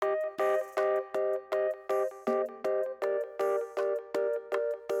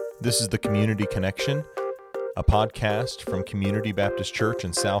This is the Community Connection, a podcast from Community Baptist Church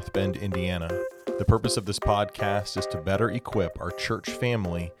in South Bend, Indiana. The purpose of this podcast is to better equip our church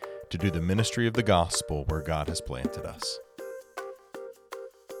family to do the ministry of the gospel where God has planted us.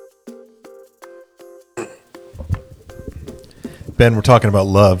 Ben, we're talking about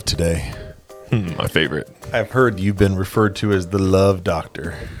love today. My favorite. I've heard you've been referred to as the love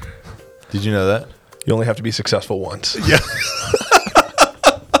doctor. Did you know that? You only have to be successful once. Yeah.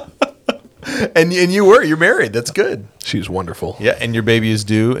 And you're married. That's good. She's wonderful. Yeah, and your baby is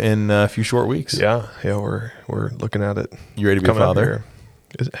due in a few short weeks. Yeah, we're looking at it. You ready to be a father?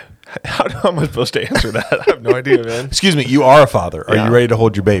 How am I supposed to answer that? I have no idea, man. Excuse me, you are a father. Are you ready to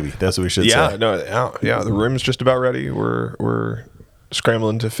hold your baby? That's what we should say. Yeah. The room's just about ready. We're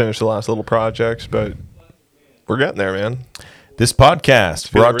scrambling to finish the last little projects, but we're getting there, man. This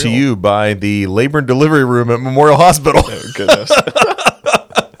podcast brought to you by the Labor and Delivery Room at Memorial Hospital. Oh, goodness.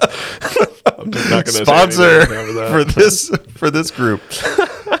 I'm just not going to sponsor for this group,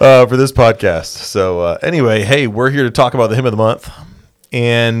 for this podcast. So anyway, hey, we're here to talk about the hymn of the month,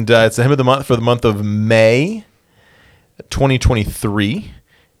 and it's the hymn of the month for the month of May 2023.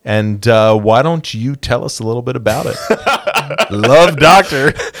 And why don't you tell us a little bit about it? Love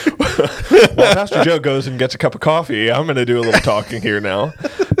Doctor. While Pastor Joe goes and gets a cup of coffee, I'm going to do a little talking here now.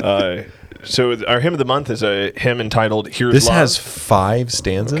 So our hymn of the month is a hymn entitled "Here's This Love." has 5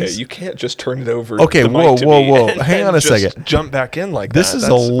 stanzas. Okay, you can't just turn it over. Okay, the mic to me whoa. and Hang on a just second. Jump back in like This that. is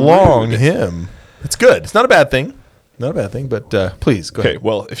That's a long rude. hymn. It's good. It's not a bad thing. Not a bad thing, but please go Okay, ahead.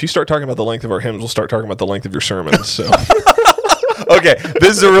 well, if you start talking about the length of our hymns, we'll start talking about the length of your sermons. So, Okay,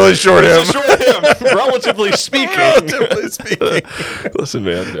 this is a really short hymn. It's a short hymn, relatively speaking. Relatively speaking. Listen,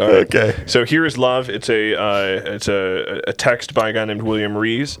 man. All right. Okay. So here is love. It's a text by a guy named William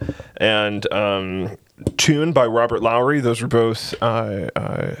Rees, and tune by Robert Lowry. Those were both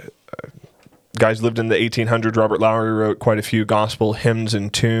guys lived in the 1800s. Robert Lowry wrote quite a few gospel hymns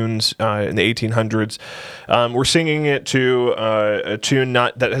and tunes in the 1800s. We're singing it to a tune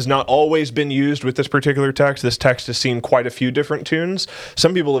that has not always been used with this particular text. This text has seen quite a few different tunes.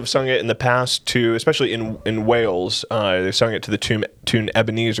 Some people have sung it in the past to, especially in Wales, they sung it to the tune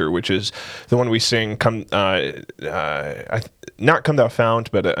Ebenezer, which is the one we sing. Not Come Thou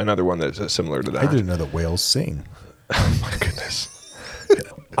Fount, but another one that's similar to that. I didn't know that whales sing. Oh my goodness.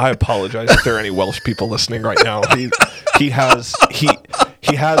 I apologize if there are any Welsh people listening right now. He has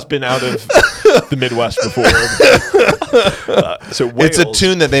been out of the Midwest before. So Wales, It's a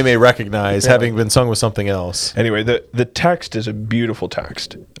tune that they may recognize, having been sung with something else. Anyway, the text is a beautiful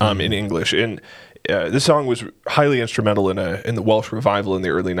text in English. This song was highly instrumental in the Welsh revival in the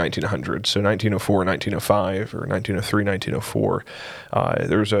early 1900s, so 1904, 1905, or 1903, 1904.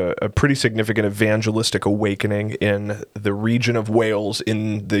 There was a pretty significant evangelistic awakening in the region of Wales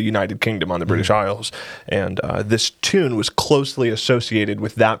in the United Kingdom on the British Isles, and this tune was closely associated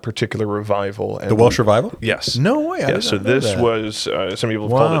with that particular revival. And The Welsh revival? Yes. No way. I did So not know this that. was, some people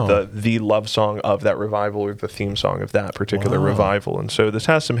have called it the love song of that revival, or the theme song of that particular revival. And so this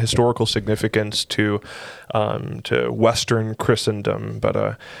has some historical significance to Western Christendom,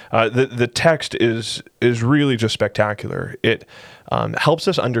 but the text is really just spectacular. It helps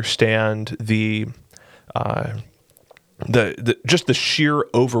us understand the sheer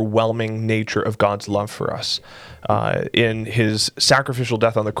overwhelming nature of God's love for us in His sacrificial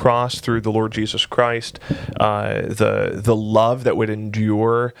death on the cross through the Lord Jesus Christ, the love that would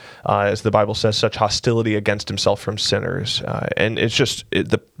endure, as the Bible says, such hostility against Himself from sinners, and it's just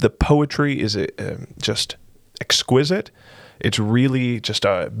the poetry is just exquisite. It's really just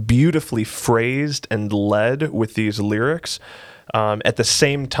beautifully phrased and led with these lyrics. At the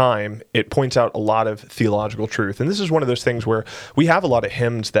same time, it points out a lot of theological truth. And this is one of those things where we have a lot of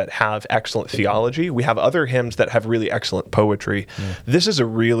hymns that have excellent theology. We have other hymns that have really excellent poetry. This is a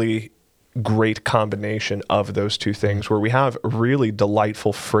really great combination of those two things, where we have really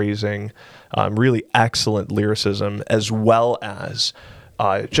delightful phrasing, really excellent lyricism, as well as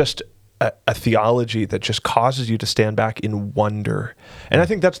just a theology that just causes you to stand back in wonder. And I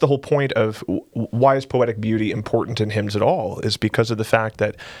think that's the whole point of why is poetic beauty important in hymns at all, is because of the fact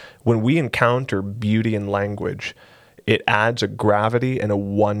that when we encounter beauty in language, it adds a gravity and a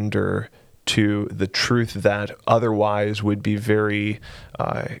wonder to the truth that otherwise would be very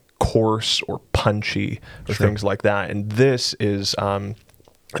coarse or punchy or things like that. And this is...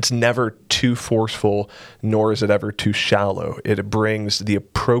 it's never too forceful, nor is it ever too shallow. It brings the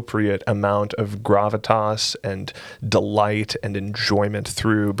appropriate amount of gravitas and delight and enjoyment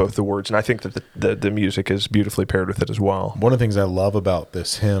through both the words. And I think that the music is beautifully paired with it as well. One of the things I love about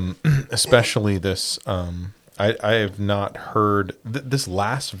this hymn, especially this, I have not heard this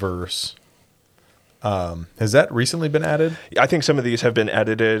last verse. Has that recently been added? I think some of these have been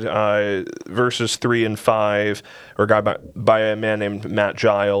edited. Verses 3 and 5 are by a man named Matt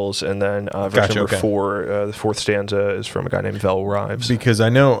Giles, and then verse number 4, the fourth stanza is from a guy named Vel Rives. Because I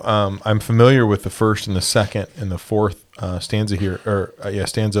know I'm familiar with the first and the second and the fourth stanza here,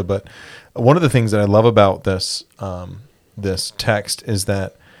 stanza. But one of the things that I love about this this text is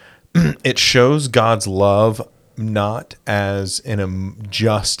that it shows God's love not as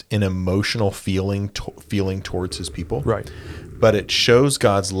just an emotional feeling towards his people, right? But it shows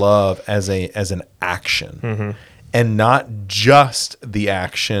God's love as an action, and not just the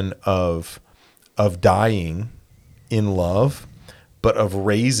action of dying in love, but of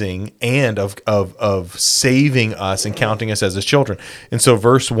raising and of saving us and counting us as his children. And so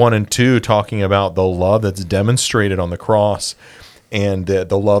verse 1 and 2 talking about the love that's demonstrated on the cross and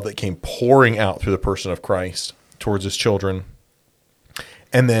the love that came pouring out through the person of Christ towards his children.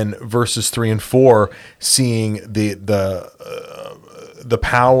 And then verses 3 and 4 seeing the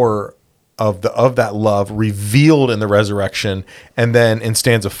power of that love revealed in the resurrection, and then in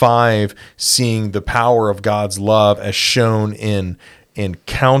stanza 5 seeing the power of God's love as shown in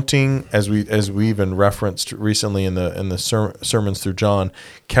counting, as we even referenced recently in the sermons through John,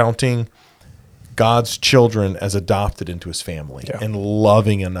 counting God's children as adopted into his family and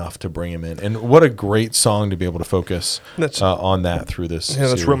loving enough to bring him in. And what a great song to be able to focus on that through this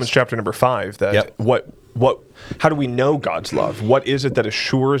series. That's Romans chapter number 5. That how do we know God's love? What is it that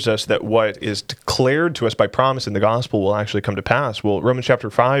assures us that what is declared to us by promise in the gospel will actually come to pass? Well, Romans chapter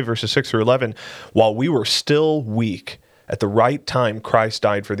 5, verses 6 through 11, while we were still weak, at the right time, Christ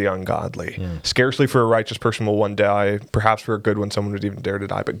died for the ungodly. Scarcely for a righteous person will one die. Perhaps for a good one, someone would even dare to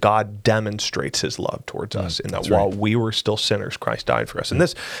die. But God demonstrates his love towards us in that while we were still sinners, Christ died for us. And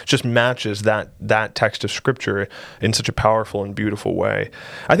this just matches that text of Scripture in such a powerful and beautiful way.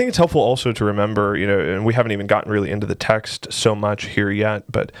 I think it's helpful also to remember, and we haven't even gotten really into the text so much here yet,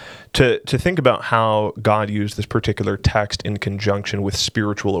 but to think about how God used this particular text in conjunction with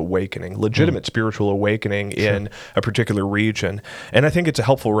spiritual awakening, legitimate spiritual awakening in a particular region. And I think it's a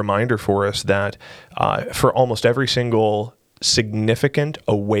helpful reminder for us that for almost every single significant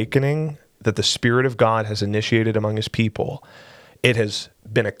awakening that the Spirit of God has initiated among his people, it has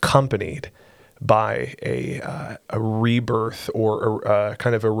been accompanied by a rebirth or a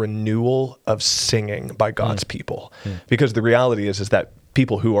kind of a renewal of singing by God's people. Because the reality is that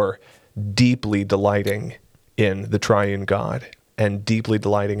people who are deeply delighting in the triune God and deeply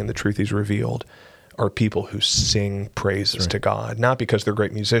delighting in the truth he's revealed are people who sing praises to God, not because they're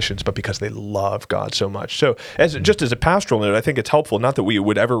great musicians, but because they love God so much. So just as a pastoral note, I think it's helpful, not that we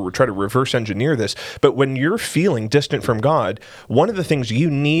would ever try to reverse engineer this, but when you're feeling distant from God, one of the things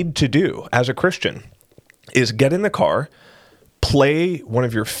you need to do as a Christian is get in the car, play one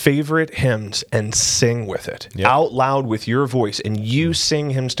of your favorite hymns and sing with it out loud with your voice, and you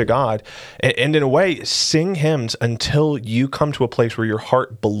sing hymns to God, and in a way sing hymns until you come to a place where your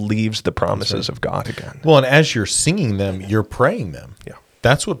heart believes the promises of God again. Well, and as you're singing them, you're praying them.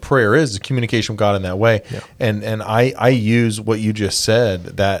 That's what prayer is communication with God in that way. And I use what you just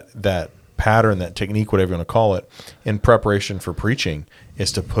said, that pattern, that technique, whatever you want to call it, in preparation for preaching,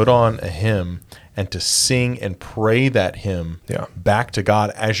 is to put on a hymn and to sing and pray that hymn back to God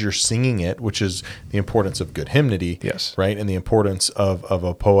as you're singing it, which is the importance of good hymnody, right? And the importance of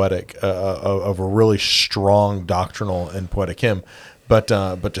a poetic, of a really strong doctrinal and poetic hymn. But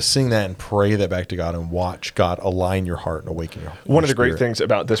to sing that and pray that back to God and watch God align your heart and awaken your One of the great things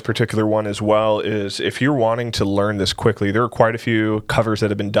about this particular one as well is if you're wanting to learn this quickly, there are quite a few covers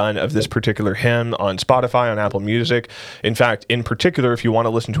that have been done of this particular hymn on Spotify, on Apple Music. In fact, in particular, if you want to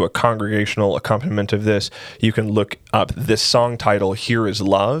listen to a congregational accompaniment of this, you can look up this song title, Here Is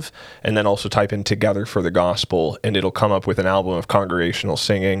Love, and then also type in Together for the Gospel, and it'll come up with an album of congregational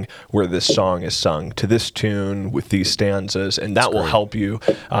singing where this song is sung to this tune with these stanzas, and that will help you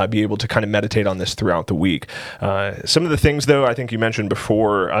be able to kind of meditate on this throughout the week. Some of the things, though, I think you mentioned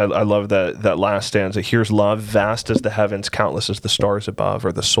before, I love that last stanza. Here's love, vast as the heavens, countless as the stars above,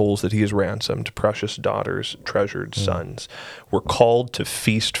 are the souls that he has ransomed, precious daughters, treasured sons. We're called to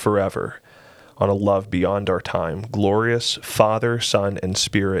feast forever on a love beyond our time. Glorious Father, Son, and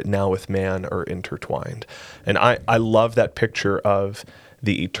Spirit now with man are intertwined. And I love that picture of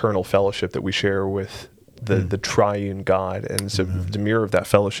the eternal fellowship that we share with the triune God, and it's the mirror of that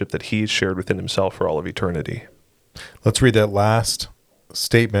fellowship that he's shared within himself for all of eternity. Let's read that last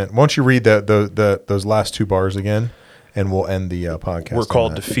statement. Why don't you read those last two bars again, and we'll end the podcast. We're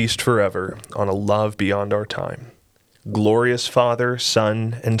called to feast forever on a love beyond our time. Glorious Father,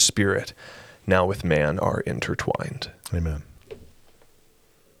 Son, and Spirit, now with man are intertwined. Amen.